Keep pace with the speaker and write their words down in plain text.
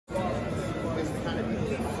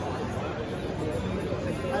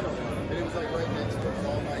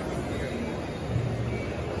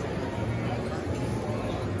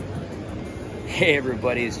Hey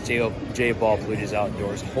everybody, it's Jay Ball Blues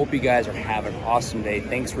Outdoors. Hope you guys are having an awesome day.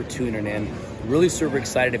 Thanks for tuning in. Really super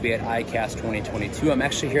excited to be at Icast 2022. I'm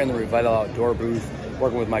actually here in the Revo Outdoor booth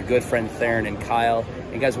working with my good friend Theron and Kyle.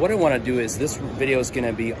 And guys, what I want to do is this video is going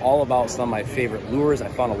to be all about some of my favorite lures. I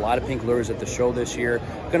found a lot of pink lures at the show this year.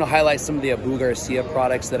 I'm going to highlight some of the Abu Garcia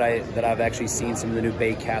products that I've actually seen, some of the new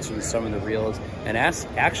bait casters and some of the reels. And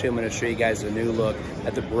actually, I'm going to show you guys a new look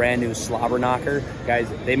at the brand new Slobber Knocker. Guys,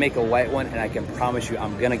 they make a white one, and I can promise you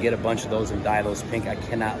I'm going to get a bunch of those and dye those pink. I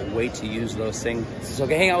cannot wait to use those things. So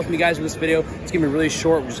hang out with me guys in this video. It's going to be really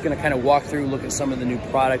short. We're just going to kind of walk through, look at some of the new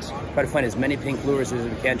products, try to find as many pink lures as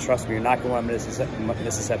we can. Trust me, you're not going to want to miss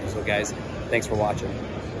this episode, guys. Thanks for watching.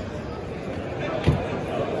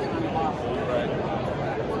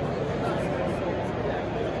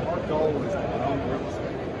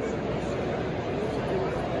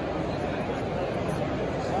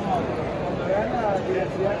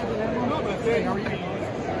 Hey, how are you?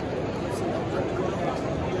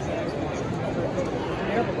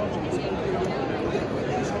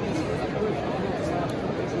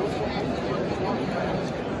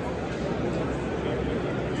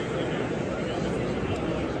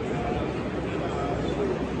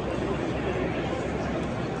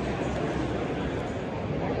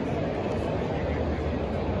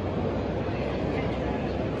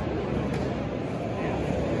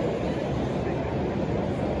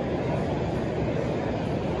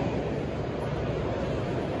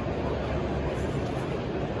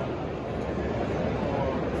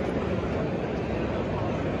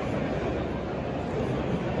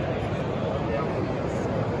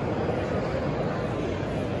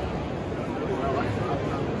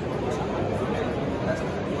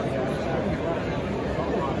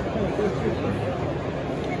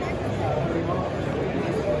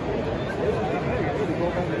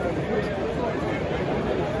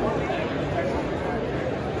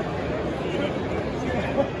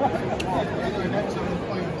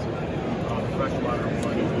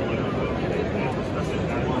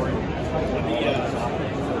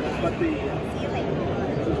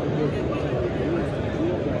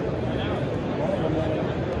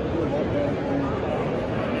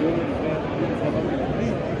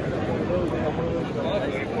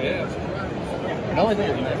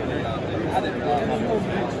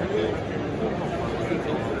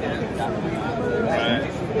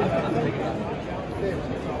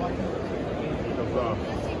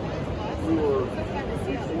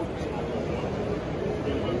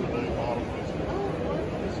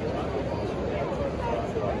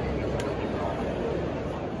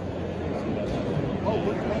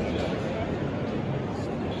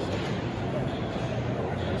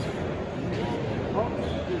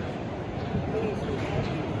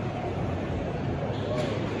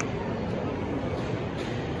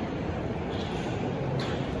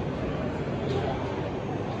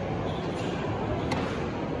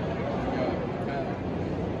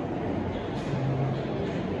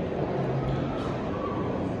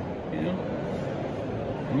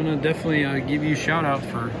 I'm gonna definitely give you a shout out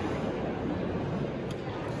for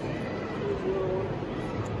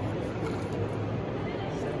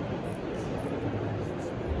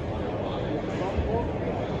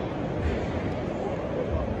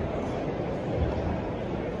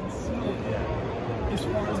As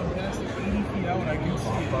far as I'm past 80 feet out, I can see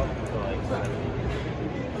it.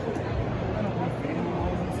 I don't want fading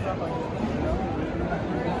walls and stuff. I just put it out.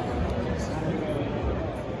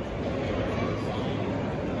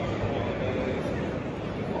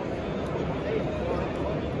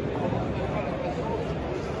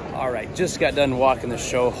 All right, just got done walking the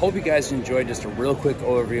show. Hope you guys enjoyed just a real quick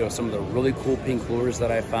overview of some of the really cool pink lures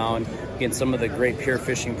that I found. Again, some of the great pure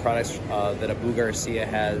fishing products that Abu Garcia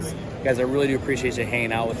has. Guys, I really do appreciate you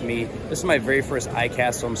hanging out with me. This is my very first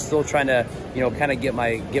Icast, so I'm still trying to, kind of get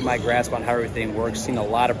my grasp on how everything works. Seen a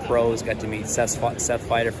lot of pros. Got to meet Seth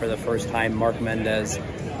Fighter for the first time, Mark Mendez.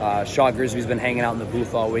 Shaw Grisby's been hanging out in the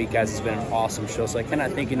booth all week, guys. It's been an awesome show, so I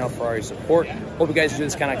cannot thank you enough for all your support. Hope you guys enjoy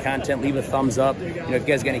this kind of content. Leave a thumbs up. If you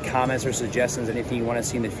guys got any comments or suggestions, anything you want to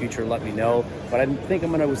see in the future, let me know. But I think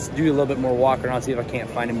I'm going to do a little bit more walk around, see if I can't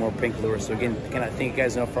find any more pink lures. So again, cannot thank you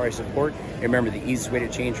guys enough for all your support. And remember, the easiest way to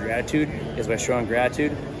change your attitude is by showing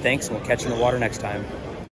gratitude. Thanks, and we'll catch you in the water next time.